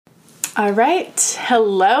All right.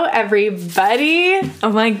 Hello, everybody.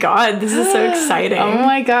 Oh my God, this is so exciting. Oh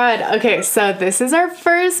my God. Okay, so this is our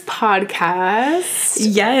first podcast.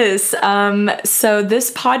 Yes. So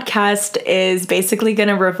this podcast is basically going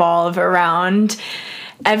to revolve around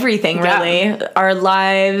everything, really. Our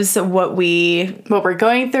lives, what we're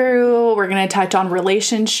going through. We're going to touch on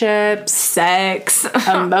relationships, sex,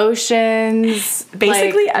 emotions,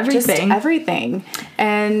 basically everything. Just everything.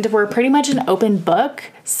 And we're pretty much an open book.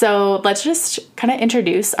 So let's just kind of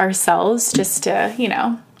introduce ourselves just to,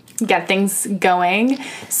 get things going.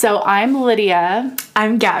 So I'm Lydia.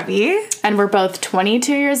 I'm Gabby. And we're both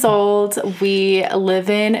 22 years old. We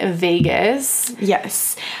live in Vegas.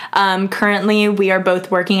 Yes. Currently, we are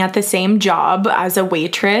both working at the same job as a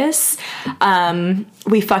waitress.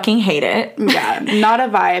 We fucking hate it. Yeah, not a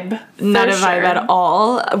vibe. Not a vibe at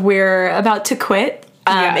all. We're about to quit.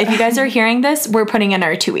 If you guys are hearing this, we're putting in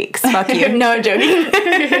our 2 weeks. Fuck you. No, I'm joking.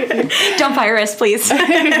 Don't fire us, please.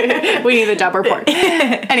 We need the job report.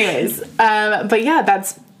 Anyways, but yeah,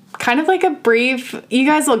 that's kind of like a brief. You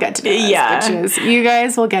guys will get to know us, bitches. You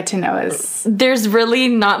guys will get to know us. There's really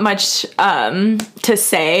not much to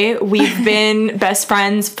say. We've been best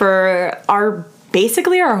friends for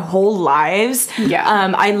basically our whole lives.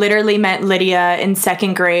 Yeah. I literally met Lydia in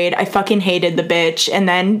second grade. I fucking hated the bitch. And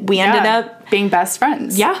then we ended up being best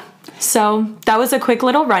friends. Yeah. So that was a quick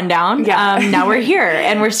little rundown. Yeah. Now we're here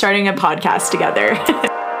and we're starting a podcast together.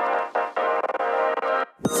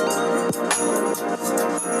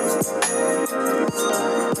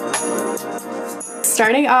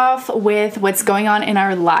 Starting off with what's going on in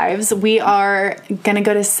our lives, we are gonna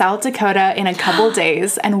go to South Dakota in a couple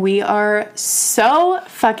days, and we are so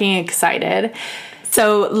fucking excited.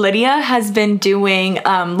 So Lydia has been doing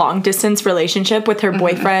long distance relationship with her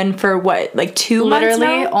boyfriend for what, like 2 months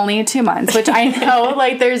Literally now? only 2 months, which I know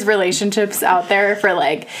like there's relationships out there for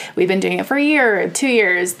like, we've been doing it for a year, 2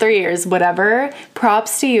 years, 3 years, whatever.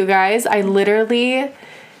 Props to you guys. I literally,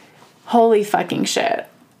 holy fucking shit.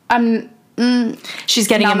 She's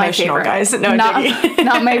getting emotional, guys. No,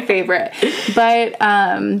 not my favorite. But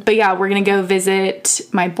yeah, we're gonna go visit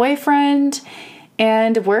my boyfriend.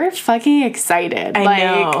 And we're fucking excited. I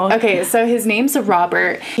know. Okay, so his name's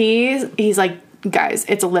Robert. He's like, guys,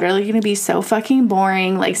 it's literally gonna be so fucking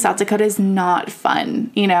boring. Like, South Dakota is not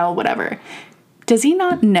fun, whatever. Does he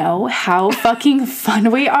not know how fucking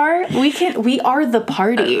fun we are? We are the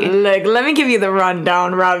party. Look, let me give you the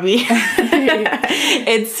rundown, Robbie.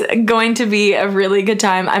 It's going to be a really good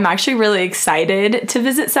time. I'm actually really excited to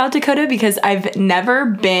visit South Dakota because I've never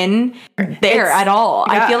been there at all.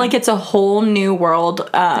 Yeah. I feel like it's a whole new world.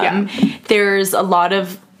 There's a lot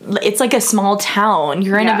of, it's like a small town.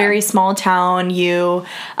 You're in a very small town.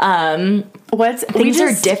 Things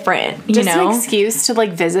are different, just an excuse to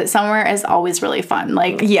like visit somewhere is always really fun.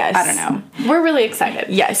 Like, yes. I don't know. We're really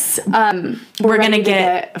excited. Yes. We're gonna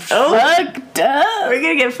get fucked up. We're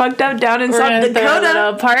gonna get fucked up down in South Dakota. A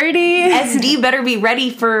little party. SD better be ready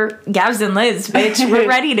for Gabs and Liz, bitch. We're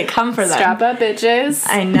ready to come for them. Strap up, bitches.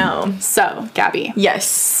 I know. So, Gabby. Yes.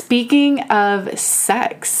 Speaking of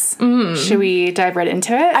sex, should we dive right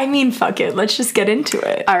into it? I mean, fuck it. Let's just get into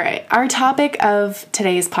it. All right. Our topic of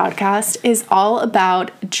today's podcast is all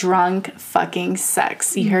about drunk fucking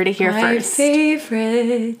sex. You heard it here first. My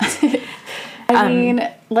favorite. I mean,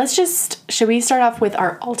 should we start off with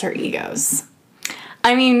our alter egos?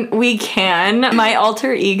 I mean, we can. My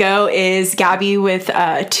alter ego is Gabby with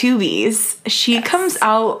 2 B's. She comes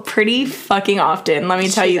out pretty fucking often, let me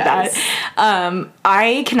tell you that.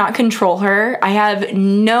 I cannot control her. I have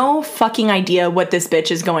no fucking idea what this bitch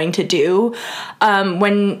is going to do.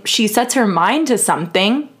 When she sets her mind to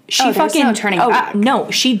something, she fucking no turning back.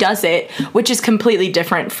 No, she does it, which is completely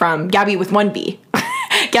different from Gabby with 1 B.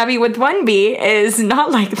 Gabby with 1 B is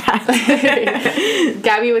not like that.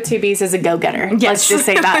 Gabby with 2 B's is a go-getter. Yes. Let's just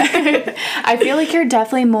say that. I feel like you're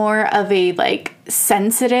definitely more of a like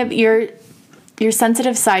sensitive. Your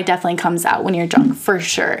sensitive side definitely comes out when you're drunk, for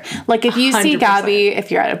sure. Like if you 100%. See Gabby,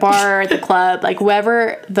 if you're at a bar, the club, like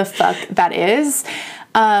whoever the fuck that is,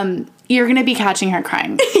 you're gonna be catching her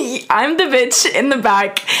crying. I'm the bitch in the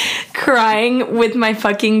back crying with my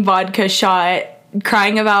fucking vodka shot,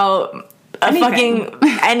 crying about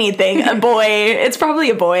anything. A boy. It's probably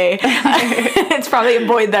a boy. It's probably a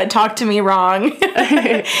boy that talked to me wrong.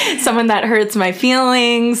 Someone that hurts my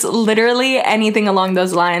feelings. Literally anything along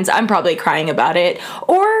those lines. I'm probably crying about it.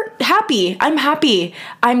 Or happy. I'm happy.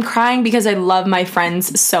 I'm crying because I love my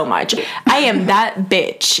friends so much. I am that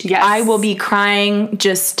bitch. Yes. I will be crying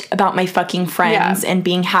just about my fucking friends and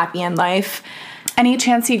being happy in life. Any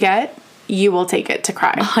chance you get, you will take it to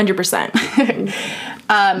cry. 100%.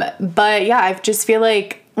 But yeah, I just feel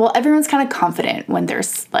like well, everyone's kind of confident when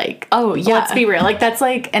there's like, oh yeah, let's be real, like that's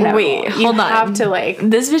like inevitable. Wait, hold on, have to like,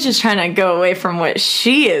 this bitch is trying to go away from what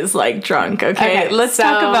she is like drunk. Okay, let's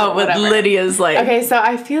talk about what Lydia's like. Okay, so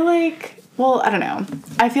I feel like, well, I don't know,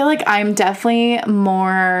 I feel like I'm definitely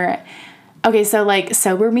more, okay, so like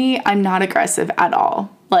sober me, I'm not aggressive at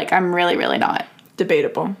all. Like I'm really not.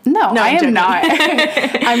 Debatable. No, I am not.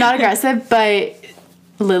 I'm not aggressive, but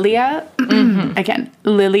Lilia, again,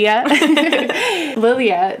 Lilia,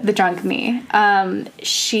 the drunk me,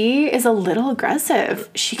 she is a little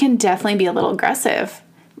aggressive. She can definitely be a little aggressive.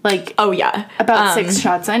 Like, oh yeah, about 6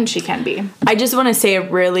 shots in, she can be. I just want to say a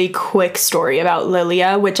really quick story about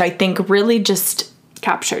Lilia, which I think really just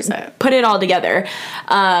captures it. Put it all together.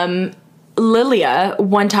 Lilia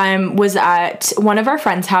one time was at one of our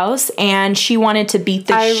friends' house and she wanted to beat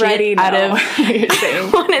the shit out of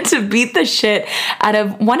wanted to beat the shit out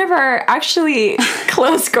of one of our actually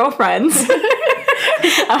close girlfriends.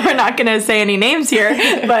 We're not gonna say any names here,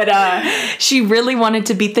 but she really wanted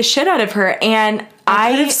to beat the shit out of her, and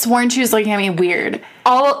I could have sworn she was looking at me weird.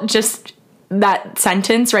 All just that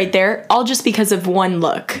sentence right there, all just because of one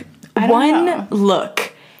look.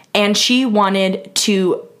 Look. And she wanted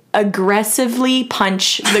to aggressively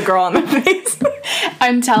punch the girl in the face.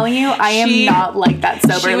 I'm telling you, I am not like that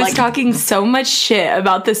sober. She was talking so much shit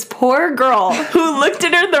about this poor girl who looked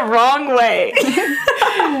at her the wrong way.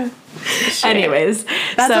 Anyways,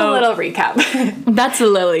 that's a little recap. That's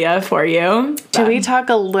Lilia for you. Should we talk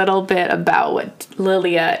a little bit about what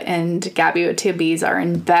Lilia and Gabby O'Tibbies are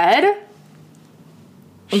in bed?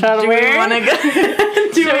 Do we want to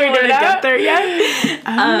go? Do we want to get there yet?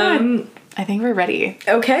 I think we're ready.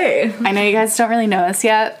 Okay. I know you guys don't really know us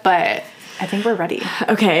yet, but I think we're ready.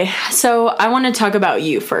 Okay. So I want to talk about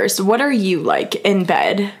you first. What are you like in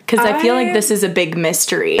bed? Because I feel like this is a big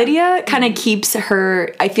mystery. Lydia kind of keeps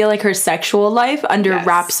her, I feel like her sexual life under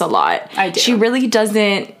wraps a lot. I do. She really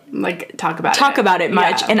doesn't like talk about it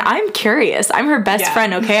much. And I'm curious. I'm her best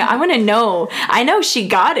friend, okay? I want to know. I know she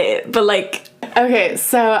got it, but like... Okay,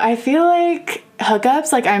 so I feel like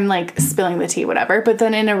hookups, like I'm like spilling the tea, whatever. But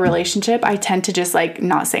then in a relationship, I tend to just like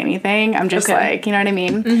not say anything. I'm just like, you know what I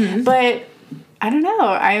mean? Mm-hmm. But I don't know.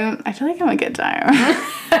 I feel like I'm a good time.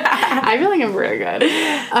 I feel like I'm really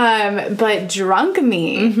good. But drunk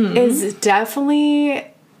me is definitely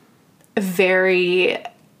very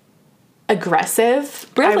aggressive.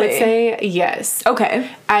 Really? I would say yes. Okay.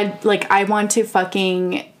 I want to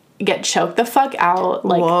fucking get choked the fuck out,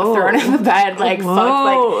 like thrown in the bed, like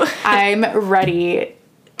fuck, like I'm ready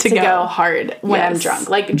to go hard when I'm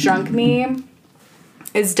drunk. Like drunk me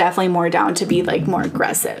is definitely more down to be like more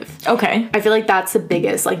aggressive. Okay. I feel like that's the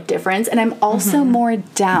biggest like difference, and I'm also more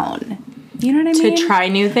down. You know what I mean? To try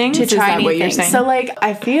new things? To try new what things. You're saying? So like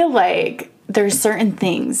I feel like there's certain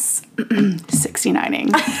things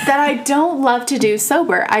 69ing that I don't love to do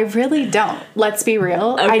sober. I really don't. Let's be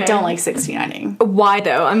real. Okay. I don't like 69ing. Why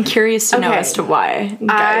though? I'm curious to know as to why.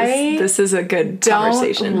 Guys, this is a good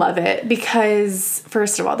conversation. I don't love it because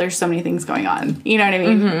first of all, there's so many things going on. You know what I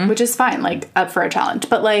mean? Which is fine, like up for a challenge.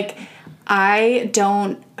 But like I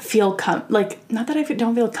don't feel not that I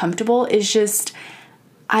don't feel comfortable, it's just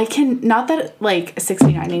I can, not that like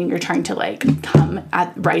 69ing you're trying to like come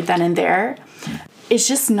at right then and there. It's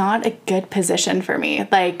just not a good position for me.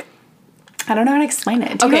 Like, I don't know how to explain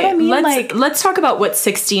it. Do you know what I mean? Let's talk about what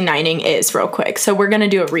 69ing is real quick. So we're gonna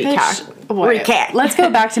do a recap. Recap. Let's go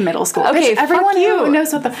back to middle school. Okay, everyone who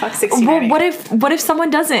knows what the fuck 69ing. Well, what if someone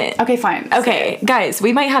doesn't? Okay, fine. Okay, guys,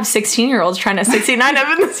 we might have 16-year-olds trying to 69 up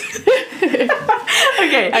in this.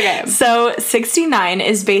 Okay. So 69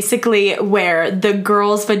 is basically where the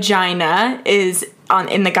girl's vagina is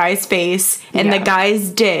in the guy's face and the guy's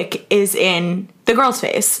dick is in the girl's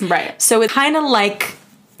face. Right. So it's kind of like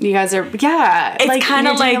you guys are, it's like kind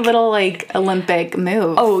of like a little like Olympic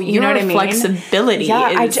move. Oh, you know what I mean? Flexibility. Yeah,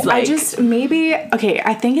 I just maybe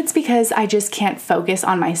I think it's because I just can't focus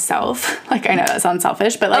on myself. Like I know that sounds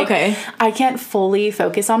selfish, but like I can't fully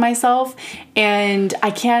focus on myself, and I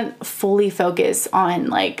can't fully focus on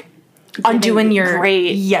like on doing your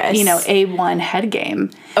great, A1 head game.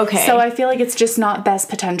 Okay. So I feel like it's just not best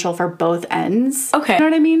potential for both ends. Okay. You know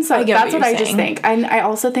what I mean? So that's what I just saying. think. And I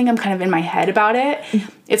also think I'm kind of in my head about it.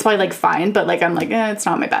 It's probably like fine, but like I'm like, it's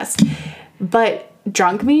not my best. But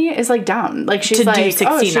drunk me is like down. Like she's like, she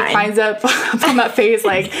climbs up on that face,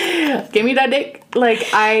 like, give me that dick. Like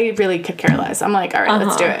I really could care less. I'm like, all right,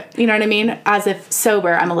 let's do it. You know what I mean? As if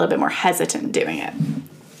sober, I'm a little bit more hesitant doing it.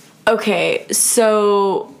 Okay,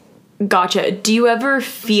 so gotcha. Do you ever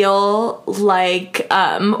feel like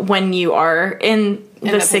when you are in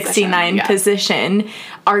the 69 position.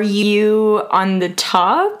 Are you on the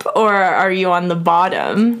top or are you on the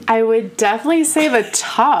bottom? I would definitely say the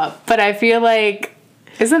top, but I feel like,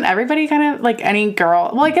 isn't everybody kind of like any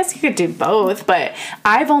girl? Well, I guess you could do both, but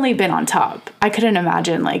I've only been on top. I couldn't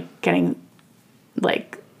imagine like getting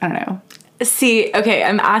like, I don't know. See, okay,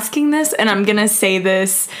 I'm asking this and I'm gonna say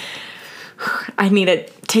this. I need to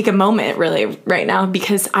take a moment really right now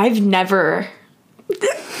because I've never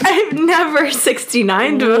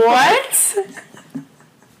 69'd before. What?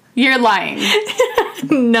 You're lying.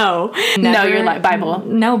 No. No, you're lying. Bible.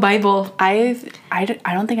 No, Bible. I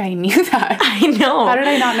don't think I knew that. I know. How did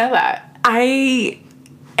I not know that? I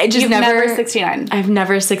just You've never 69. I've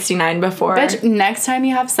never 69 before. Bitch, next time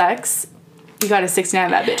you have sex, you gotta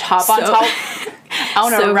 69 that bitch. Hop on top. I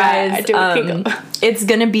want to ride. It's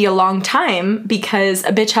gonna be a long time because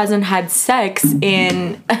a bitch hasn't had sex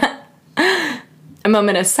in a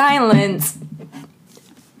moment of silence.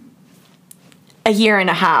 A year and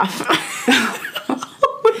a half.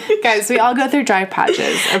 Guys, we all go through dry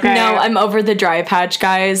patches, okay? No, I'm over the dry patch,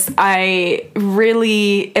 guys. I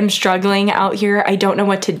really am struggling out here. I don't know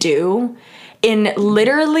what to do. In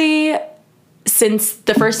literally since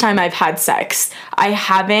the first time I've had sex,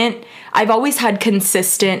 I've always had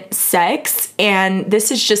consistent sex, and this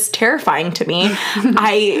is just terrifying to me.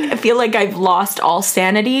 I feel like I've lost all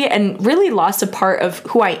sanity and really lost a part of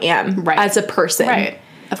who I am as a person. Right.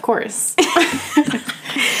 Of course.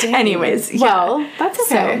 Anyways, well, that's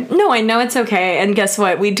okay. So, no, I know it's okay. And guess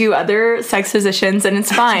what? We do other sex positions and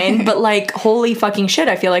it's fine. But like, holy fucking shit,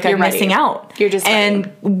 I feel like I'm missing out. You're just and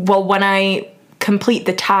well, when I complete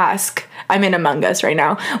the task, I'm in Among Us right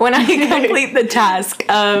now. When I complete the task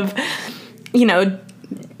of, you know,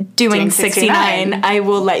 doing 69, I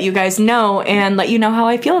will let you guys know and let you know how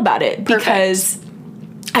I feel about it. Perfect. Because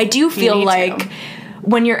I do feel like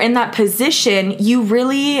when you're in that position, you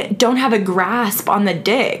really don't have a grasp on the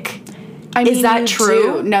dick. Is that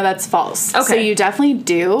true? No, that's false. Okay. So you definitely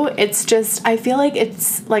do. It's just, I feel like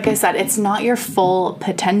it's, like I said, it's not your full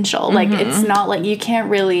potential. Mm-hmm. Like, it's not like you can't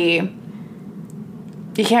really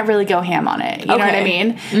go ham on it. You know what I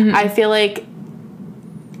mean? Mm-hmm. I feel like,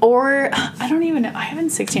 or I don't even know. I haven't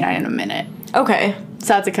 69 in a minute. Okay.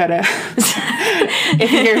 South Dakota.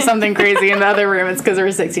 If you hear something crazy in the other room, it's because we're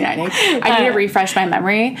 69ing. I need to refresh my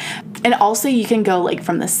memory. And also you can go like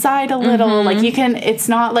from the side a little. Mm-hmm. Like you can, it's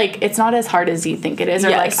not as hard as you think it is, or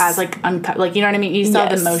like as like uncut, like, you know what I mean? You saw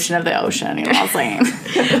the motion of the ocean, you know what I'm saying?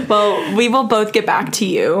 Well, we will both get back to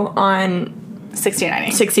you on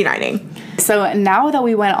 69ing. So now that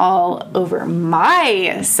we went all over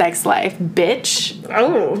my sex life, bitch.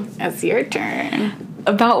 Oh. It's your turn.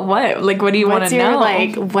 About what? Like, what do you want to know?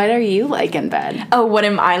 Like, what are you like in bed? Oh, what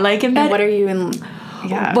am I like in bed? And what are you in?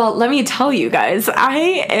 Yeah. Well, let me tell you guys.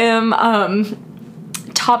 I am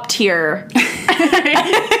top tier.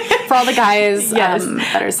 For all the guys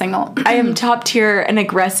that are single. I am top tier an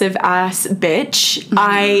aggressive ass bitch. Mm-hmm.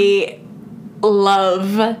 I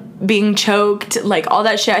love being choked, like all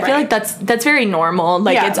that shit. I feel like that's very normal.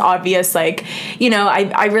 Like it's obvious, like, you know,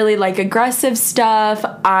 I really like aggressive stuff.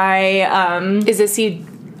 Is this you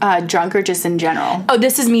drunk or just in general? Oh,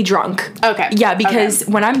 this is me drunk. Okay. Yeah, because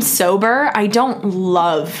when I'm sober, I don't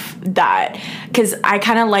love that. Because I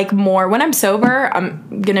kind of like more, when I'm sober,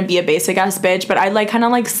 I'm gonna be a basic ass bitch, but I like kind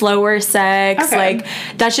of like slower sex. Okay. Like,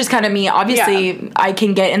 that's just kind of me. Obviously, I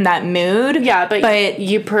can get in that mood. Yeah, but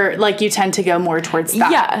you tend to go more towards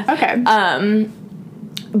that. Yeah. Okay.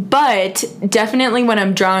 But definitely when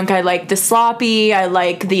I'm drunk, I like the sloppy, I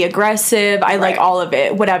like the aggressive, I like all of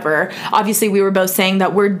it, whatever. Obviously, we were both saying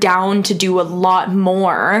that we're down to do a lot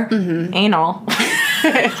more. Mm-hmm. Anal.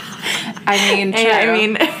 I mean, true. I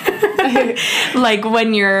mean, like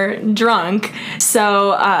when you're drunk.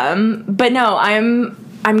 So, but no, I'm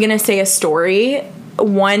gonna say a story.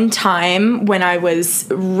 One time when I was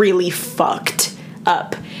really fucked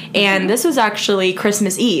up. And this was actually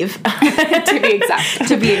Christmas Eve.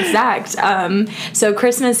 To be exact. So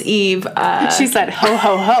Christmas Eve... she said, ho,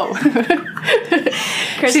 ho, ho.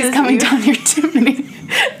 She's coming down your chimney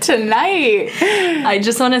tonight. I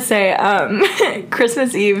just want to say,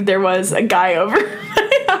 Christmas Eve, there was a guy over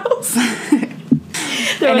my house.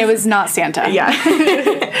 It was not Santa. Yeah.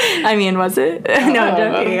 I mean, was it? Oh. No, I'm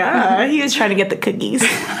joking. Yeah. He was trying to get the cookies.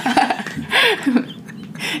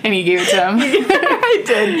 And you gave it to him. I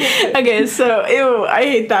did. Okay, so, ew, I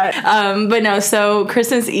hate that. But no, so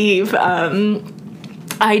Christmas Eve,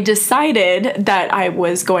 I decided that I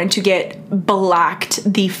was going to get blacked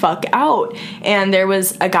the fuck out. And there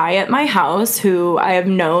was a guy at my house who I have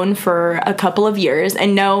known for a couple of years,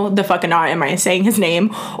 and no, the fuck not am I saying his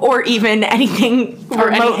name or even anything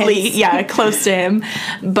remotely close to him.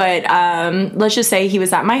 But let's just say he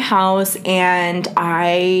was at my house, and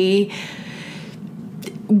I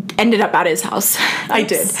ended up at his house. I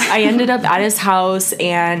did. I ended up at his house,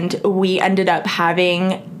 and we ended up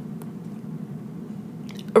having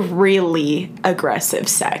really aggressive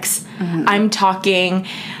sex. I'm talking,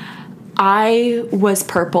 I was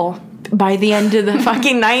purple by the end of the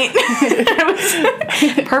fucking night. I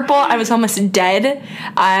was purple. I was almost dead.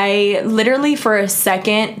 I literally for a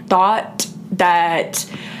second thought that,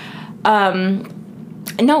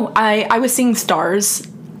 no, I was seeing stars.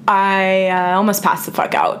 I almost passed the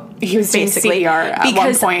fuck out. He was basically CPR at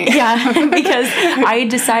one point. Yeah, because I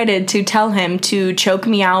decided to tell him to choke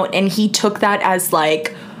me out, and he took that as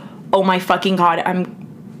like, oh my fucking God,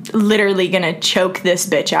 I'm literally gonna choke this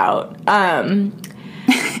bitch out.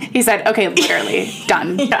 He said, okay, literally,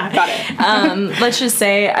 done. Yeah. Got it. Let's just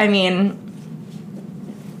say, I mean,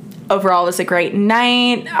 overall it was a great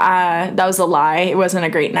night. That was a lie. It wasn't a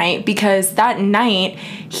great night, because that night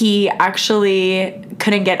he actually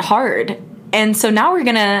couldn't get hard. And so now we're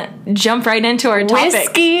gonna jump right into our topic.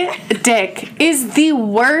 Whiskey dick is the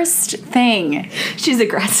worst thing. She's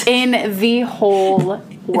aggressive. In the whole world.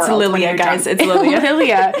 It's Lilia, guys. It's Lilia.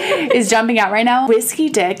 Lilia is jumping out right now. Whiskey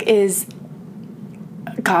dick is...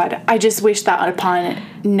 God, I just wish that upon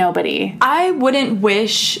nobody. I wouldn't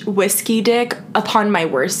wish whiskey dick upon my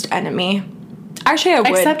worst enemy. Actually, I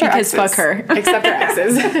would, because fuck her. Except her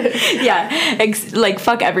exes. Yeah, like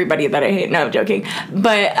fuck everybody that I hate. No, I'm joking.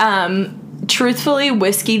 But truthfully,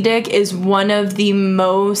 whiskey dick is one of the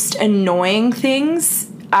most annoying things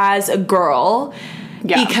as a girl,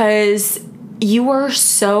 because you are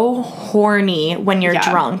so horny when you're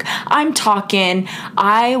drunk. I'm talking,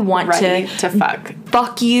 I want to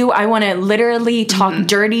fuck you. I want to literally talk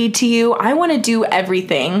dirty to you. I want to do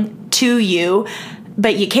everything to you,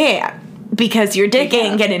 but you can't, because your dick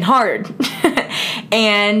ain't getting hard.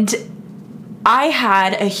 And I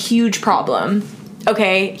had a huge problem.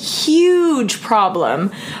 Okay, huge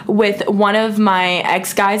problem with one of my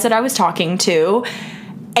ex guys that I was talking to.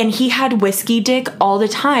 And he had whiskey dick all the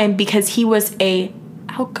time because he was a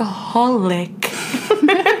alcoholic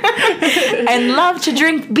and loved to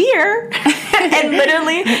drink beer. And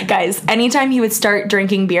literally, guys, anytime he would start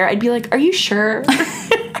drinking beer, I'd be like, are you sure?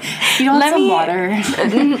 You don't want some water?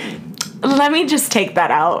 Let me just take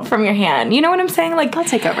that out from your hand. You know what I'm saying? Like, I'll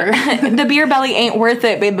take over. The beer belly ain't worth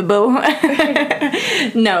it, baby boo.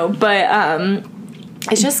 No, but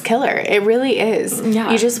it's just killer. It really is.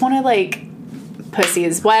 Yeah. You just want to, like, pussy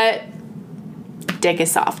is wet, dick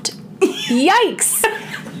is soft. Yikes!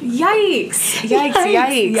 Yikes,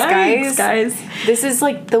 guys. This is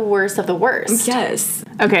like the worst of the worst. Yes.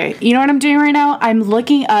 Okay, you know what I'm doing right now? I'm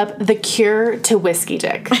looking up the cure to whiskey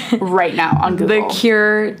dick right now on Google. The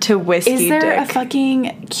cure to whiskey dick. Is there a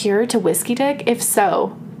fucking cure to whiskey dick? If so,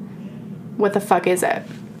 what the fuck is it?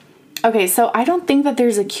 Okay, so I don't think that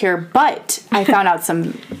there's a cure, but I found out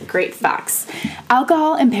some great facts.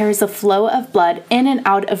 Alcohol impairs the flow of blood in and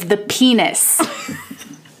out of the penis.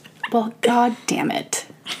 Well, god damn it.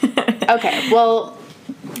 Okay, well,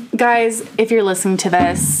 guys, if you're listening to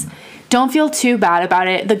this, don't feel too bad about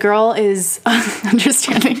it. The girl is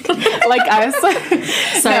understanding, like us.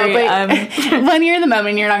 Sorry. No, but when you're in the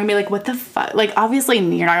moment, you're not gonna be like, what the fuck? Like, obviously,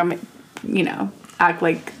 you're not gonna, you know, act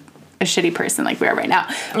like a shitty person like we are right now.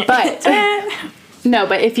 But no,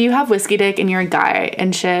 but if you have whiskey dick and you're a guy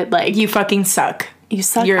and shit, like, you fucking suck. You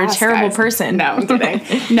suck. You're a terrible person. No, I'm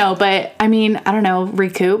kidding. No, but I mean, I don't know,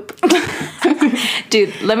 recoup.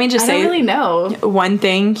 Dude, let me just say, I don't really know one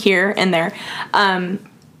thing here and there.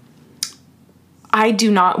 I do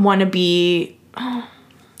not want to be.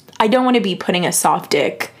 I don't want to be putting a soft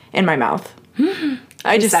dick in my mouth.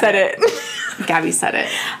 I just said it. Gabby said it.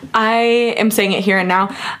 I am saying it here and now.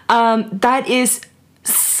 That is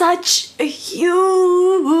such a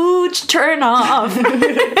huge turn off.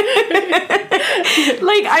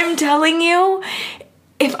 Like, I'm telling you,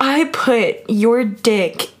 if I put your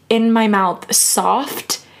dick in my mouth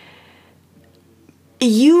soft,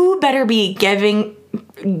 you better be giving,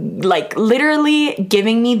 like, literally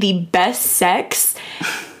giving me the best sex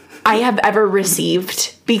I have ever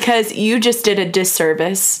received, because you just did a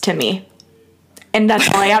disservice to me. And that's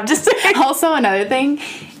all I have to say. Also, another thing,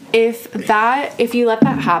 if you let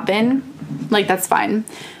that happen, like, that's fine.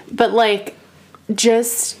 But, like,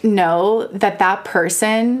 just know that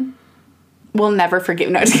person will never forgive.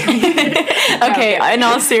 No, just kidding. Okay, no, in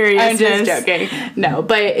all seriousness. I'm just joking. No,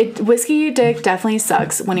 but whiskey dick definitely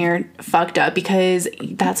sucks when you're fucked up because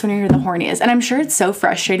that's when you're the horniest. And I'm sure it's so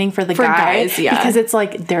frustrating for the guys, yeah. Because it's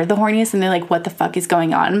like they're the horniest and they're like, what the fuck is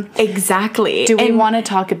going on? Exactly. Do we want to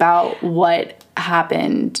talk about what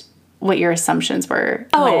happened, what your assumptions were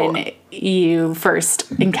when you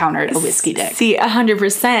first encountered a whiskey dick? See,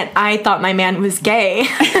 100%. I thought my man was gay.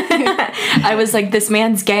 I was like, this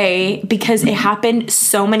man's gay because it happened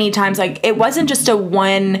so many times. Like, it wasn't just a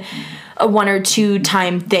one or two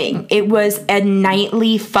time thing. It was a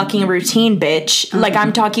nightly fucking routine, bitch. Mm-hmm. Like,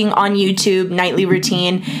 I'm talking on YouTube, nightly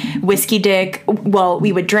routine, whiskey dick. Well,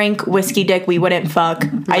 we would drink whiskey dick. We wouldn't fuck.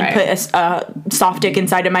 Right. I'd put a soft dick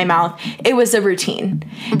inside of my mouth. It was a routine.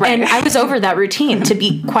 Right. And I was over that routine, to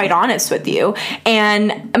be quite honest with you.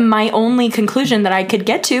 And my only conclusion that I could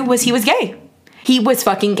get to was he was gay. He was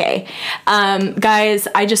fucking gay. Guys,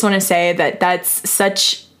 I just want to say that that's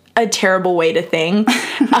such a terrible way to think.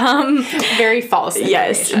 Very false.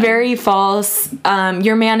 Yes, very false.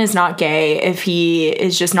 Your man is not gay if he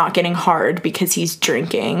is just not getting hard because he's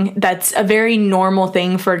drinking. That's a very normal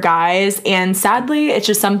thing for guys, and sadly, it's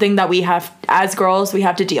just something that we have, as girls, we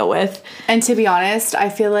have to deal with. And to be honest, I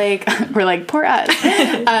feel like we're like, poor us.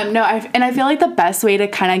 I feel like the best way to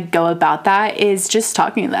kind of go about that is just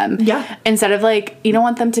talking to them. Yeah. Instead of like, you don't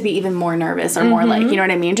want them to be even more nervous or more like, you know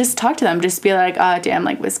what I mean? Just talk to them. Just be like, oh, damn,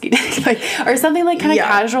 like whiskey dick, like, or something like kind of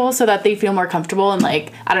casual so that they feel more comfortable and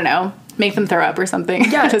like, I don't know, make them throw up or something.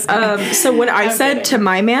 Yeah. So what I said to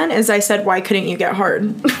my man is I said, why couldn't you get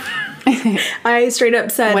hard? I straight up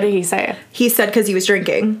said... What did he say? He said because he was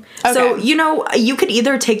drinking. Okay. So, you know, you could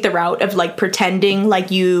either take the route of, like, pretending like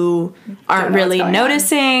you aren't really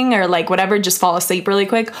noticing or, like, whatever, just fall asleep really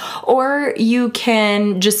quick. Or you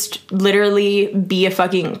can just literally be a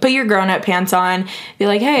fucking... Put your grown-up pants on. Be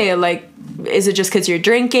like, hey, like, is it just because you're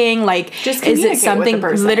drinking? Like, just is it something...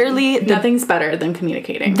 Literally... Nothing's better than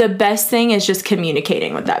communicating. The best thing is just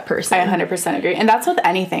communicating with that person. I 100% agree. And that's with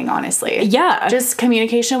anything, honestly. Yeah. Just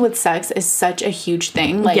communication with sex is such a huge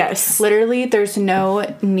thing. Like, yes. Literally, there's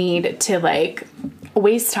no need to, like,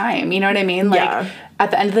 waste time. You know what I mean? Like,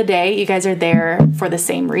 at the end of the day, you guys are there for the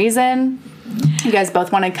same reason. You guys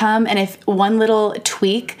both want to come. And if one little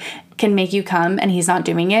tweak can make you come and he's not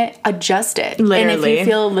doing it, adjust it. Literally. And if you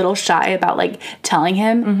feel a little shy about, like, telling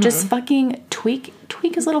him, just fucking tweak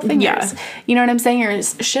his little fingers. Yeah. You know what I'm saying? Or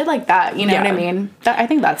shit like that. You know what I mean? I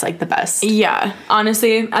think that's, like, the best. Yeah.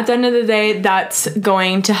 Honestly, at the end of the day, that's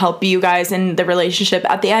going to help you guys in the relationship.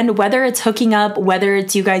 At the end, whether it's hooking up, whether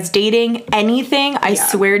it's you guys dating, anything, I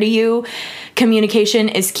swear to you, communication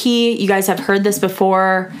is key. You guys have heard this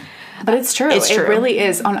before. But it's true. It really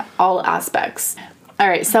is on all aspects. All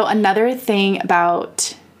right. So another thing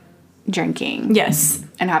about drinking. Yes.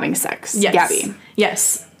 And having sex. Yes. Gabby.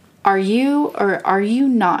 Yes. Are you or are you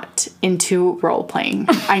not into role playing?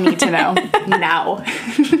 I need to know now.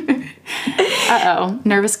 Uh-oh.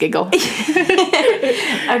 Nervous giggle.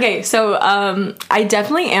 Okay, so I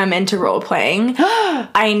definitely am into role playing.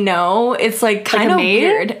 I know it's like kind of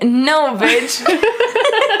weird. No, bitch.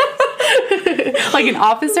 Like an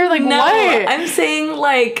officer? Like, no, what? I'm saying,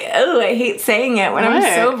 like, oh, I hate saying it when I'm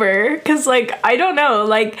sober. Because, like, I don't know.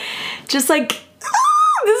 Like, just like...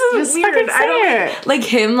 This is weird. I don't like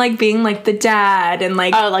him, like being like the dad and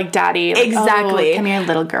like daddy. Like, exactly. Oh, come here,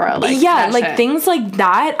 little girl. Like, yeah, like shit. Things like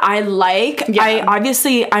that. I like. Yeah.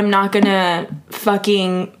 I'm not gonna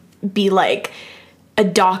fucking be like a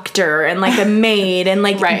doctor and like a maid and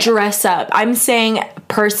like dress up. I'm saying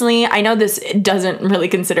personally, I know this doesn't really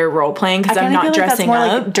consider role playing because I'm not dressing that's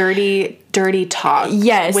more up. Like dirty talk.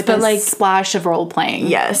 Yes, with but a like splash of role playing.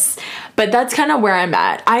 Yes, but that's kind of where I'm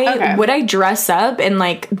at. Would I dress up and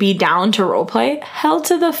like be down to role play? Hell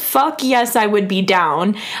to the fuck yes, I would be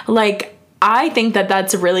down. Like, I think that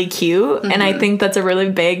that's really cute, and I think that's a really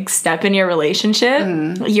big step in your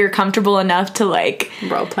relationship. You're comfortable enough to, like...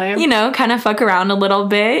 role play. You know, kind of fuck around a little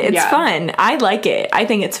bit. It's fun. I like it. I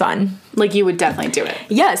think it's fun. Like, you would definitely do it.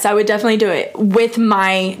 Yes, I would definitely do it with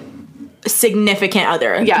my significant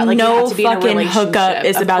other. Yeah, like no fucking hookup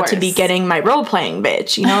is about to be getting my role playing,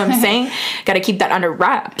 bitch. You know what I'm saying? Gotta keep that under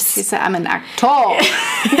wraps. She said I'm an actor.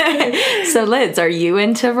 So Liz, are you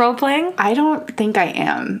into role playing? I don't think I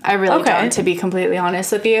am. I really don't, to be completely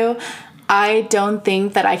honest with you. I don't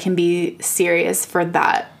think that I can be serious for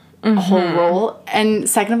that whole role. And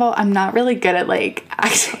second of all, I'm not really good at like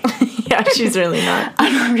acting. Yeah, she's really not.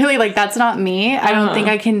 I'm not really like, that's not me. I don't think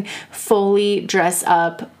I can fully dress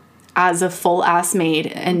up as a full ass maid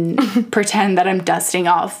and pretend that I'm dusting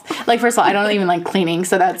off. Like, first of all, I don't even like cleaning,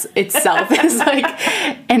 so that's itself is like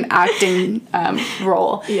an acting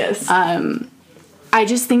role. Yes. I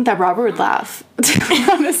just think that Robert would laugh, to be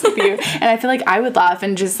honest with you. And I feel like I would laugh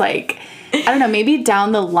and just like, I don't know, maybe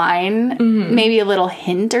down the line, maybe a little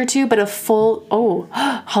hint or two, but a full,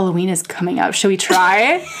 Halloween is coming up. Should we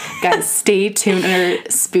try? Guys, stay tuned in our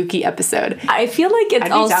spooky episode. I feel like it's I'd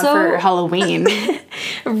be also down for Halloween.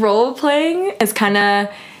 Role playing is kind of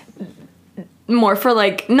more for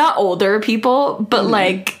like not older people, but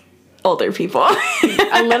like older people.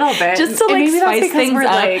 A little bit. Just to like spice things up.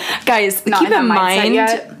 Like, guys, keep in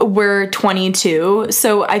mind we're 22,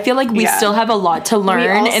 so I feel like we still have a lot to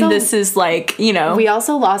learn, and this is like, you know. We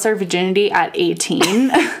also lost our virginity at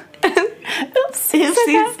 18. Oops.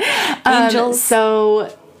 Angels.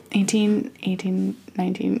 So 18,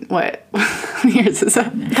 19, what years is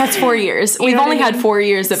that? That's 4 years. We've only had 4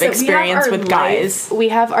 years of experience with guys. We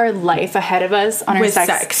have our life ahead of us on our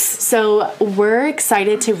sex. So we're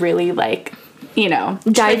excited to really like, you know,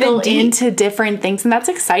 dive into different things, and that's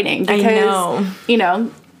exciting because you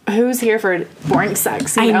know, who's here for boring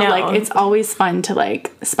sex? You know, like it's always fun to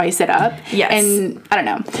like spice it up. Yes. And I don't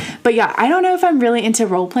know. But yeah, I don't know if I'm really into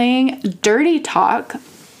role playing. Dirty talk.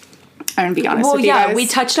 I'm gonna be honest with you guys. We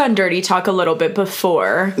touched on dirty talk a little bit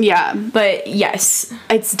before. Yeah. But yes.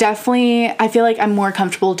 It's definitely, I feel like I'm more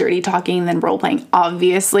comfortable dirty talking than role playing,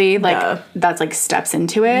 obviously. Like, that's like steps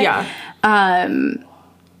into it. Yeah.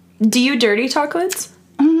 Do you dirty talk, Liz?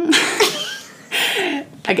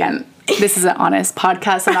 Again, this is an honest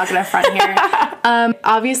podcast. I'm not gonna front here.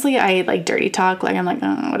 Obviously, I like dirty talk. Like, I'm like,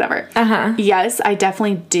 whatever. Yes, I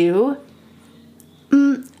definitely do.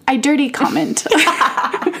 I dirty comment.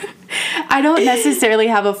 I don't necessarily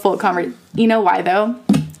have a full conversation. You know why, though?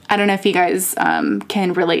 I don't know if you guys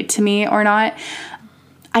can relate to me or not.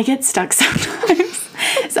 I get stuck sometimes.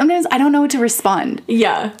 Sometimes I don't know what to respond.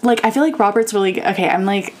 Yeah. Like, I feel like Robert's really good. Okay, I'm,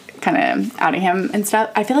 like, kind of outing him and stuff.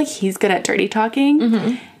 I feel like he's good at dirty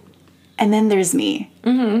talking. And then there's me.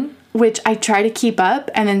 Which I try to keep up.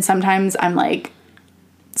 And then sometimes I'm, like...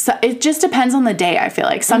 So it just depends on the day, I feel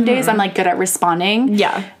like. Some days I'm, like, good at responding.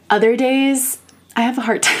 Yeah. Other days... I have a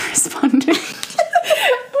hard time responding.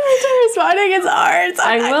 It's hard.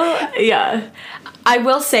 I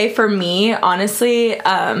will say for me, honestly,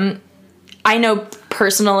 I know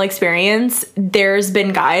personal experience. There's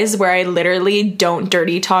been guys where I literally don't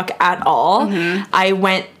dirty talk at all. I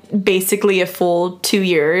went basically a full 2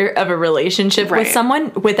 year of a relationship with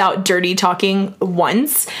someone without dirty talking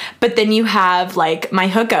once. But then you have like my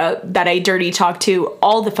hookup that I dirty talk to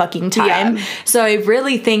all the fucking time. So I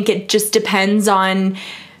really think it just depends on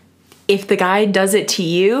if the guy does it to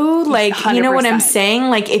you, like, 100%. You know what I'm saying?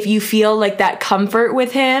 Like, if you feel like that comfort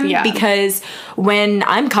with him, because when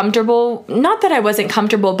I'm comfortable, not that I wasn't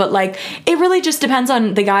comfortable, but like, it really just depends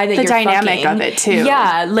on the guy that you're fucking. The dynamic of it too.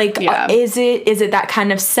 Yeah. Like, is it that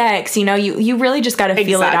kind of sex? You know, you really just got to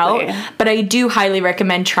feel it out. But I do highly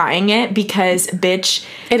recommend trying it because, bitch,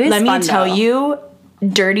 let me tell you,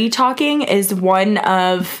 dirty talking is one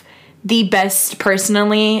of the best,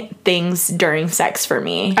 personally, things during sex for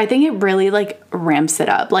me. I think it really, like, ramps it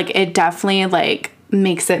up. Like, it definitely, like,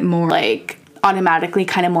 makes it more, like, automatically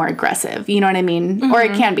kind of more aggressive. You know what I mean? Or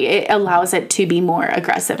it can be. It allows it to be more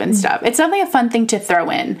aggressive and stuff. It's definitely a fun thing to throw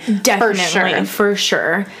in. Definitely. For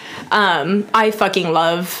sure. I fucking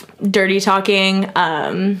love dirty talking.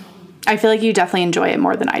 I feel like you definitely enjoy it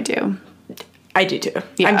more than I do. I do, too.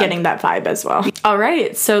 Yeah. I'm getting that vibe as well. All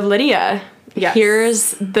right. So, Lydia... Yes.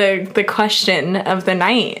 Here's the question of the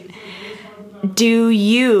night. Do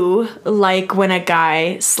you like when a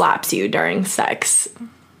guy slaps you during sex?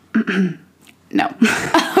 No.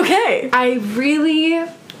 Okay. I really...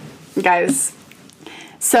 Guys.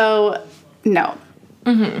 So, no.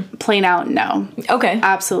 Plain out, no. Okay.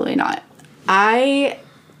 Absolutely not. I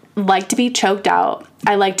like to be choked out.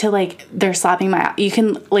 I like to, like, they're slapping my... You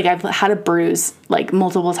can... Like, I've had a bruise, like,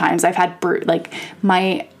 multiple times. I've had... Like,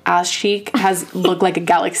 my... ass cheek has looked like a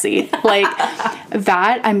galaxy. Like,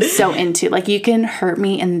 that I'm so into. Like, you can hurt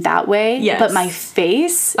me in that way, but my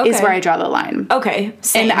face is where I draw the line. Okay,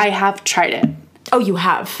 same. And I have tried it. Oh, you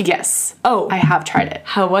have? Yes. Oh. I have tried it.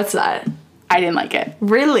 What's that? I didn't like it.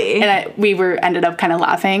 Really? And we ended up kind of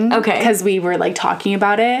laughing. Okay. Because we were, like, talking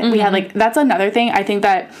about it. We had, like, that's another thing. I think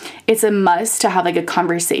that it's a must to have, like, a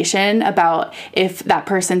conversation about if that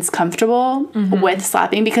person's comfortable with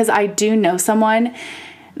slapping. Because I do know someone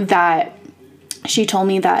that she told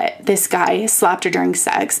me that this guy slapped her during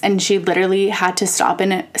sex and she literally had to stop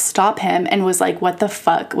him and was like, what the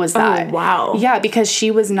fuck was that? Oh, wow. Yeah, because she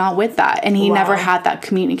was not with that and he never had that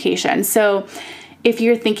communication. So if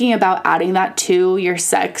you're thinking about adding that to your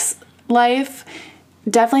sex life,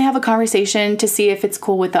 definitely have a conversation to see if it's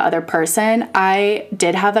cool with the other person. I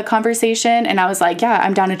did have that conversation and I was like, yeah,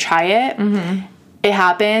 I'm down to try it. Mm-hmm. It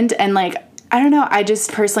happened. And like, I don't know. I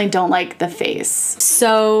just personally don't like the face.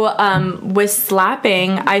 So with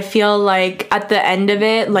slapping, I feel like at the end of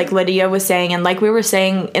it, like Lydia was saying, and like we were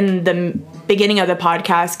saying in the beginning of the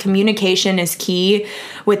podcast, communication is key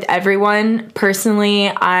with everyone. Personally,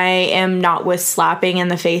 I am not with slapping in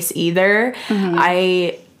the face either.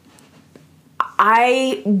 Mm-hmm.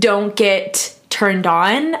 I don't get turned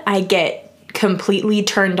on. I get completely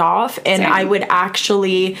turned off, and Same. I would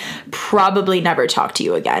actually probably never talk to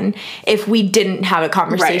you again if we didn't have a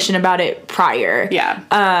conversation about it prior. Yeah.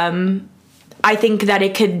 I think that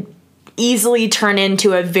it could easily turn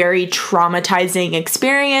into a very traumatizing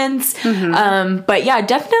experience. Mm-hmm. But yeah,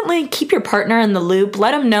 definitely keep your partner in the loop.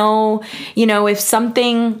 Let them know, you know, if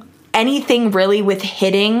anything really with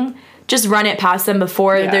hitting, just run it past them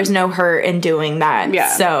before. There's no hurt in doing that. Yeah.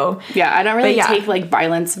 So yeah, I don't really take like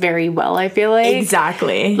violence very well, I feel like.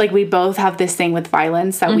 Exactly. Like we both have this thing with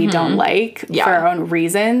violence that we don't like for our own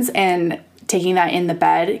reasons, and taking that in the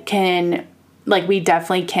bed can, like, we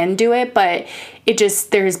definitely can do it, but it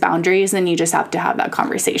just, there's boundaries and you just have to have that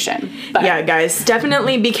conversation. But yeah, guys,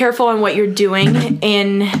 definitely be careful on what you're doing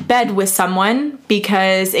in bed with someone,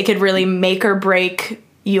 because it could really make or break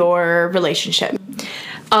your relationship.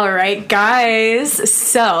 All right, guys.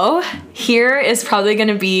 So here is probably going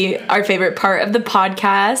to be our favorite part of the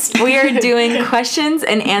podcast. We are doing questions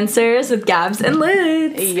and answers with Gabs and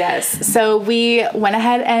Liz. Yes. So we went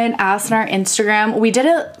ahead and asked on our Instagram. We did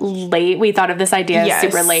it late. We thought of this idea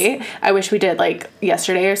super late. I wish we did like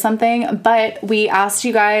yesterday or something. But we asked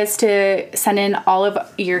you guys to send in all of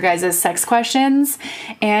your guys' sex questions,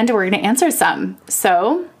 and we're going to answer some.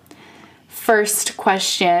 So first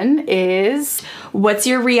question is, what's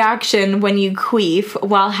your reaction when you queef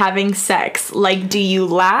while having sex? Like, do you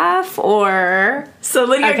laugh or... So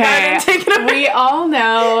Lydia, go ahead and take it away. We all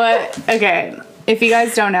know... Okay, if you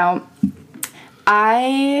guys don't know,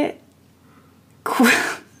 I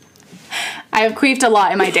have queefed a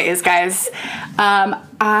lot in my days, guys.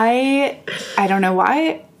 I don't know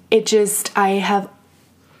why. I have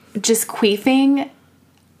just queefing.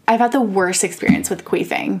 I've had the worst experience with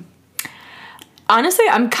queefing. Honestly,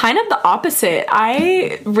 I'm kind of the opposite.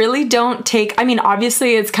 I really don't take... I mean,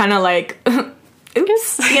 obviously, it's kind of like...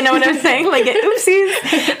 Oops. You know what I'm saying? Like,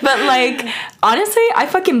 oopsies. But, like, honestly, I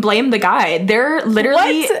fucking blame the guy. They're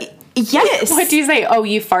literally... What? Yes. What do you say? Oh,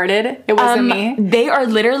 you farted? It wasn't me? They are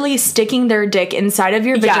literally sticking their dick inside of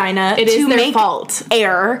your vagina it is to their make fault.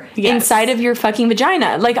 Air inside of your fucking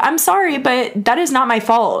vagina. Like, I'm sorry, but that is not my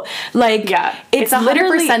fault. Like, it's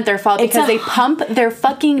 100% their fault, because they pump their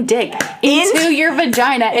fucking dick into your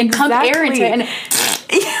vagina and pump air into it. And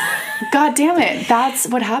God damn it. That's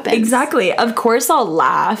what happens. Exactly. Of course I'll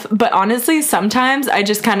laugh, but honestly, sometimes I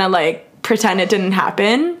just kind of like pretend it didn't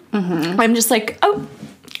happen. Mm-hmm. I'm just like, oh,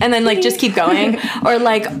 and then like just keep going, or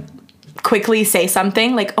like quickly say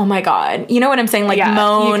something like, oh my God, you know what I'm saying? Like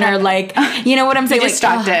moan, or like, you know what I'm saying? Like,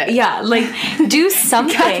 distract it. Yeah. Like do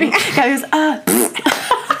something. Guys,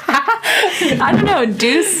 I don't know,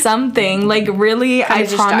 do something. Like really, I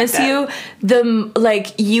promise you,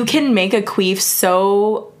 you can make a queef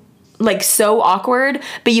so awkward,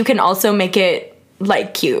 but you can also make it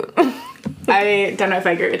like cute. I don't know if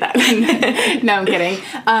I agree with that. No, I'm kidding.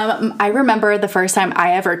 I remember the first time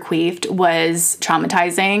I ever queefed was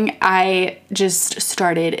traumatizing. I just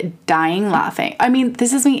started dying laughing. I mean,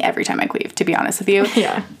 this is me every time I queef, to be honest with you.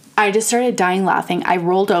 Yeah. I just started dying laughing. I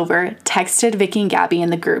rolled over, texted Vicky and Gabby in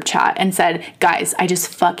the group chat and said, guys, I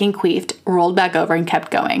just fucking queefed, rolled back over and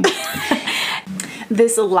kept going.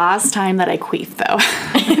 This last time that I queefed, though,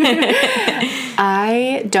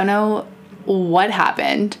 I don't know what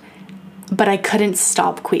happened, but I couldn't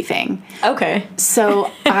stop queefing. Okay. So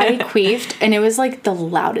I queefed, and it was like the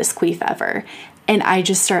loudest queef ever. And I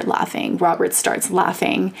just start laughing. Robert starts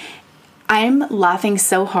laughing. I'm laughing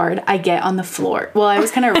so hard, I get on the floor. Well, I was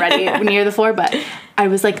kind of ready near the floor, but I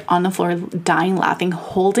was like on the floor dying laughing,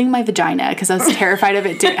 holding my vagina because I was terrified of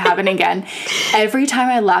it didn't happen again. Every time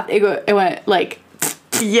I laughed, it went like...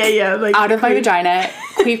 like out of my vagina.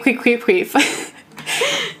 Queef, queef, queef, queef.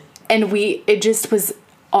 And it just was...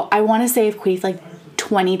 I want to say I've queefed like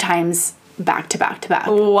 20 times back to back to back.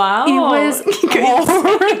 Wow. It was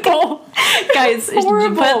horrible. Guys,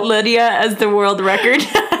 horrible. Put Lydia as the world record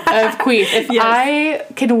of queef. If I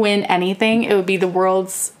could win anything, it would be the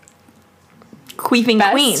world's queefing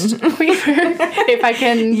queen. Queefer, if I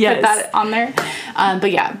can put that on there.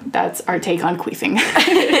 But yeah, that's our take on queefing.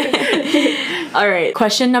 All right.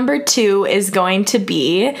 Question number 2 is going to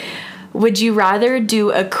be, Would you rather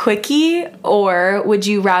do a quickie or would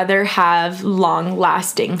you rather have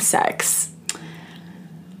long-lasting sex?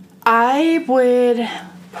 I would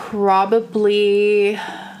probably...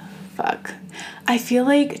 Fuck. I feel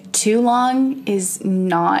like too long is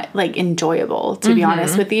not, like, enjoyable, to be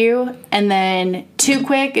honest with you. And then too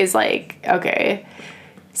quick is, like, okay.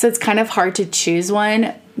 So it's kind of hard to choose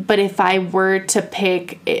one. But if I were to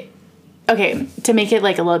pick it... Okay, to make it,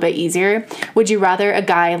 like, a little bit easier, would you rather a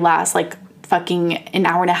guy last, like, fucking an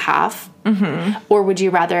hour and a half? Or would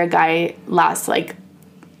you rather a guy last, like,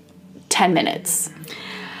 10 minutes?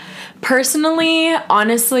 Personally,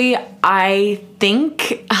 honestly, I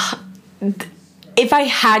think if I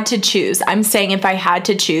had to choose, I'm saying if I had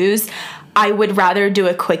to choose, I would rather do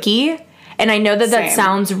a quickie. And I know that that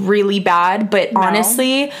sounds really bad, but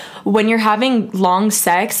honestly, when you're having long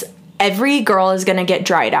sex, every girl is going to get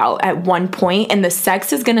dried out at one point and the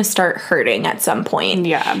sex is going to start hurting at some point.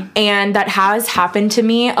 Yeah. And that has happened to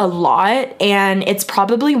me a lot. And it's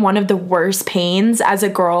probably one of the worst pains as a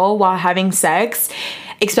girl while having sex,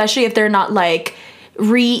 especially if they're not like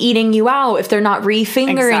re-eating you out, if they're not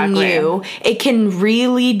re-fingering you. It can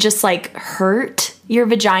really just like hurt your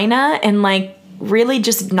vagina and like really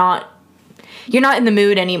just not... You're not in the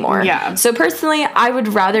mood anymore. Yeah. So personally, I would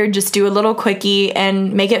rather just do a little quickie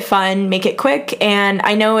and make it fun, make it quick. And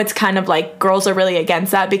I know it's kind of like girls are really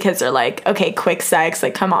against that because they're like, okay, quick sex,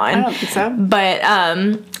 like come on. I don't think so. But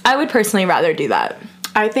I would personally rather do that.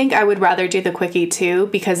 I think I would rather do the quickie too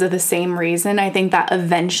because of the same reason. I think that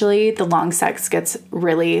eventually the long sex gets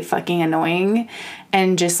really fucking annoying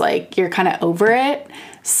and just like you're kind of over it.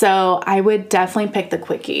 So I would definitely pick the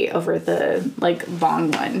quickie over the like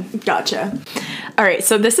long one. Gotcha. All right,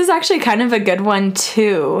 so this is actually kind of a good one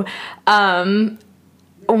too. One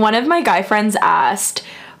of my guy friends asked,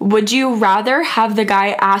 would you rather have the guy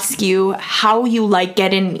ask you how you like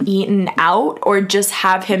getting eaten out or just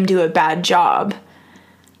have him do a bad job?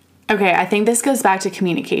 Okay, I think this goes back to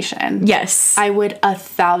communication. Yes. I would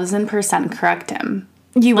 1,000% correct him.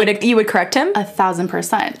 You would correct him?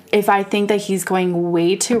 1,000%. If I think that he's going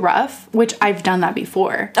way too rough, which I've done that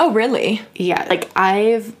before. Oh, really? Yeah. Like,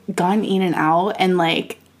 I've gone in and out, and,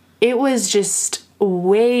 like, it was just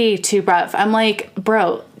way too rough. I'm like,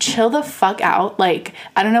 bro, chill the fuck out. Like,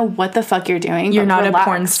 I don't know what the fuck you're doing. You're not relax. A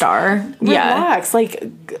porn star. Relax. Like,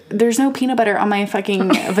 there's no peanut butter on my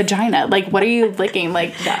fucking vagina. Like, what are you licking?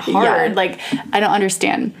 Like, that hard? Yeah. Like, I don't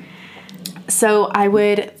understand. So I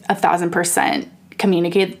would 1,000%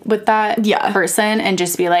 communicate with that person and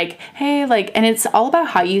just be like, hey, like, and it's all about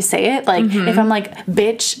how you say it. Like, if I'm like,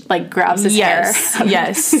 bitch, like, grabs his hair.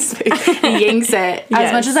 Yes. Yanks it.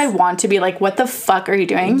 As much as I want to be like, what the fuck are you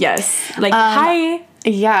doing? Yes. Like, hi.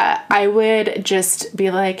 Yeah, I would just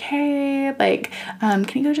be like, hey, like, can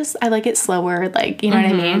you go just, I like it slower. Like, you know what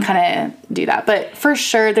I mean? Kind of do that. But for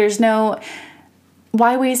sure, there's no...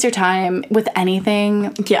 Why waste your time with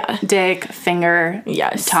anything? Yeah. Dick, finger,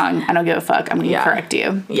 tongue. I don't give a fuck. I'm going to correct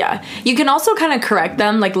you. Yeah. You can also kind of correct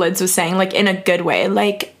them, like Liz was saying, like in a good way.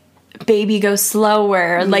 Like, baby, go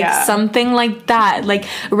slower. Like something like that. Like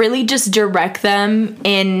really just direct them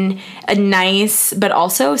in a nice but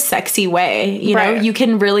also sexy way. You know, you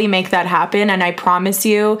can really make that happen. And I promise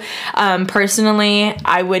you, personally,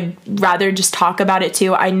 I would rather just talk about it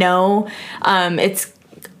too. I know it's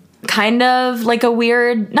kind of like a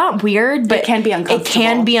weird, not weird, but it can be uncomfortable. It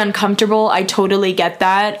can be uncomfortable. I totally get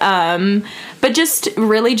that. But just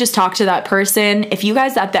really just talk to that person. If you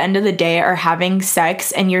guys at the end of the day are having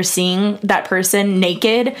sex and you're seeing that person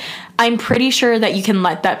naked, I'm pretty sure that you can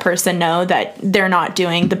let that person know that they're not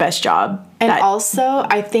doing the best job. And also,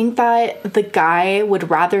 I think that the guy would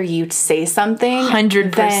rather you say something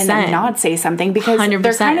 100% than not say something because 100%.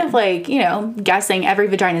 They're kind of like, you know, guessing every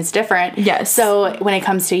vagina is different. Yes. So when it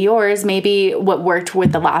comes to yours, maybe what worked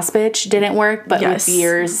with the last bitch didn't work, but with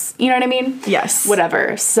yours, you know what I mean? Yes.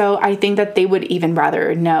 Whatever. So I think that they would even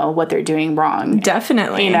rather know what they're doing wrong.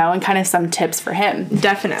 Definitely. You know, and kind of some tips for him.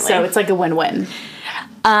 Definitely. So it's like a win-win.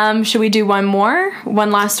 Should we do one more?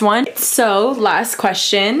 One last one? So, last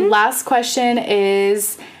question. Last question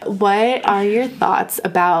is, what are your thoughts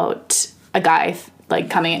about a guy,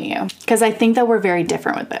 like, coming at you? Because I think that we're very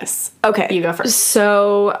different with this. Okay. You go first.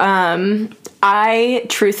 So, I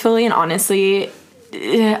truthfully and honestly,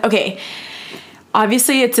 okay,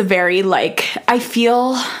 obviously it's a very, like, I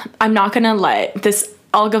feel, I'm not gonna let this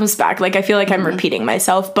all comes back. Like, I feel like I'm repeating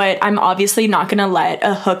myself, but I'm obviously not gonna let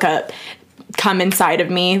a hookup come inside of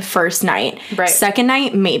me first night. Right. Second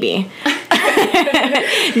night, maybe.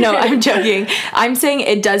 No, I'm joking. I'm saying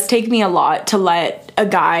it does take me a lot to let a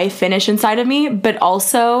guy finish inside of me, but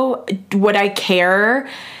also would I care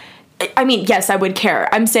I mean, yes, I would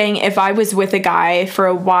care. I'm saying if I was with a guy for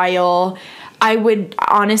a while, I would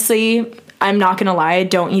honestly, I'm not gonna lie, I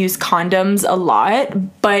don't use condoms a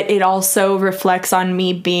lot, but it also reflects on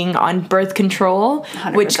me being on birth control,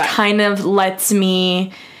 100%. Which kind of lets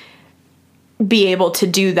me be able to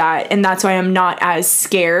do that, and that's why I'm not as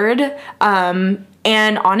scared. And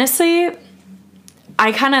honestly,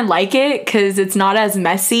 I kind of like it because it's not as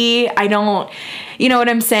messy. I don't, you know what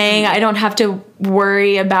I'm saying? I don't have to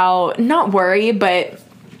worry about, not worry, but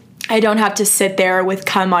I don't have to sit there with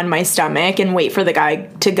cum on my stomach and wait for the guy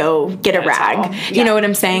to go get a rag. Yeah. You know what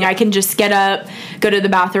I'm saying? Yeah. I can just get up, go to the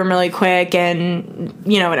bathroom really quick, and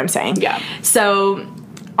you know what I'm saying? Yeah. So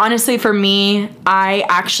honestly, for me, I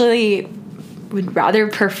actually would rather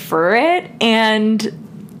prefer it.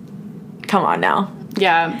 And come on now.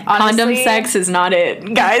 Yeah. Honestly, condom sex is not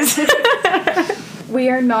it, guys. We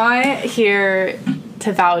are not here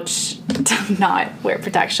to vouch to not wear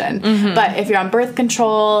protection. Mm-hmm. But if you're on birth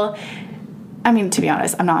control, I mean, to be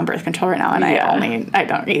honest, I'm not on birth control right now, and I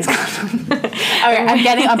don't use condoms. Okay, I'm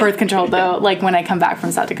getting on birth control though, like when I come back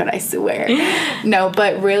from South Dakota, I swear. No,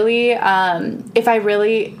 but really, if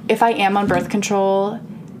I am on birth control,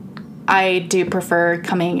 I do prefer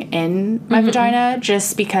coming in my vagina,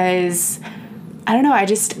 just because I don't know, I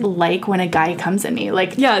just like when a guy comes in me.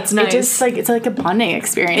 Like, yeah, it's nice. It just, like, it's like a bonding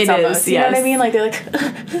experience almost. You know what I mean? Like, they're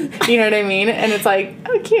like, you know what I mean? And it's like,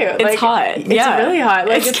 oh, cute. It's like, hot. It's really hot.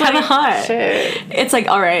 Like, it's kind of like, hot. Shit. It's like,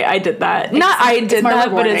 all right, I did that. Not I did that,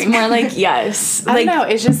 rewarding. But it's more like, yes. I don't know.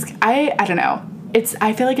 It's just, I don't know.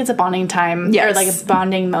 I feel like it's a bonding time. Yes. Or like a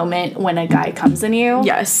bonding moment when a guy comes in you.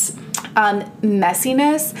 Yes.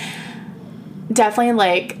 Messiness, definitely,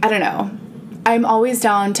 like, I don't know. I'm always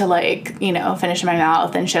down to, like, you know, finish in my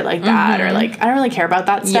mouth and shit like that. Or, like, I don't really care about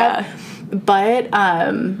that stuff. Yeah. But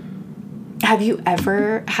have you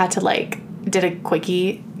ever had to, like, did a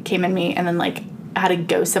quickie, came in me, and then, like, had to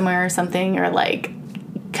go somewhere or something? Or, like,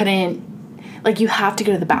 couldn't, like, you have to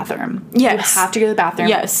go to the bathroom. Yes. You have to go to the bathroom.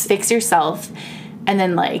 Yes. Fix yourself. And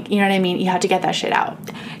then, like, you know what I mean? You have to get that shit out.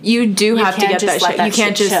 You do have to get that shit. You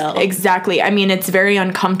can't just chill. Exactly. I mean, it's very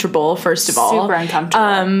uncomfortable, first of all. Super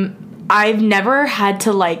uncomfortable. I've never had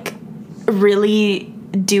to, like, really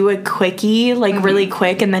do a quickie, like, really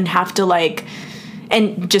quick, and then have to, like,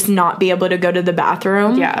 and just not be able to go to the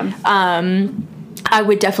bathroom. Yeah. I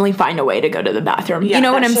would definitely find a way to go to the bathroom. Yeah, you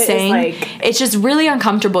know what I'm saying? Like, it's just really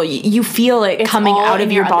uncomfortable. You feel it coming out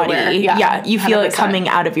of your body. Yeah, you feel 100%. It coming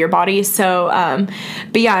out of your body. So,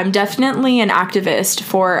 but yeah, I'm definitely an activist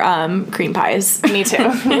for cream pies. Me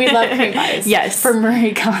too. We love cream pies. Yes. For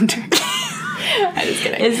Marie Kondo. I'm just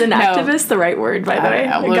kidding. Is an activist the right word, by the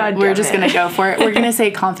way? We're just going to go for it. We're going to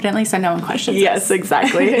say confidently so no one questions us. Yes,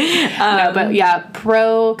 exactly. No, but yeah,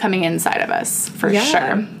 pro coming inside of us, for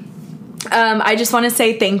sure. I just want to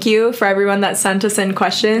say thank you for everyone that sent us in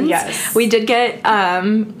questions. Yes. We did get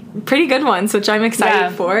pretty good ones, which I'm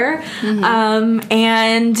excited for. Mm-hmm.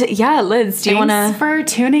 And yeah, Liz, do you want to... Thanks for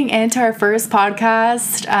tuning into our first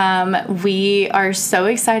podcast. We are so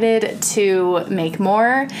excited to make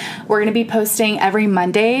more. We're going to be posting every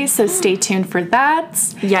Monday, so stay tuned for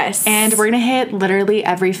that. Yes. And we're going to hit literally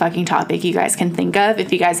every fucking topic you guys can think of.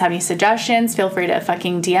 If you guys have any suggestions, feel free to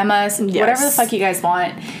fucking DM us. Yes. Whatever the fuck you guys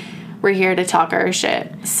want. We're here to talk our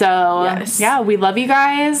shit. So, yeah, we love you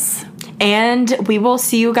guys. And we will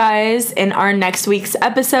see you guys in our next week's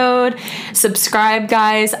episode. Subscribe,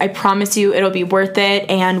 guys. I promise you it'll be worth it.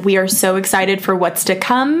 And we are so excited for what's to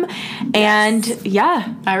come. And,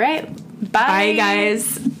 yeah. All right. Bye. Bye,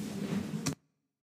 guys.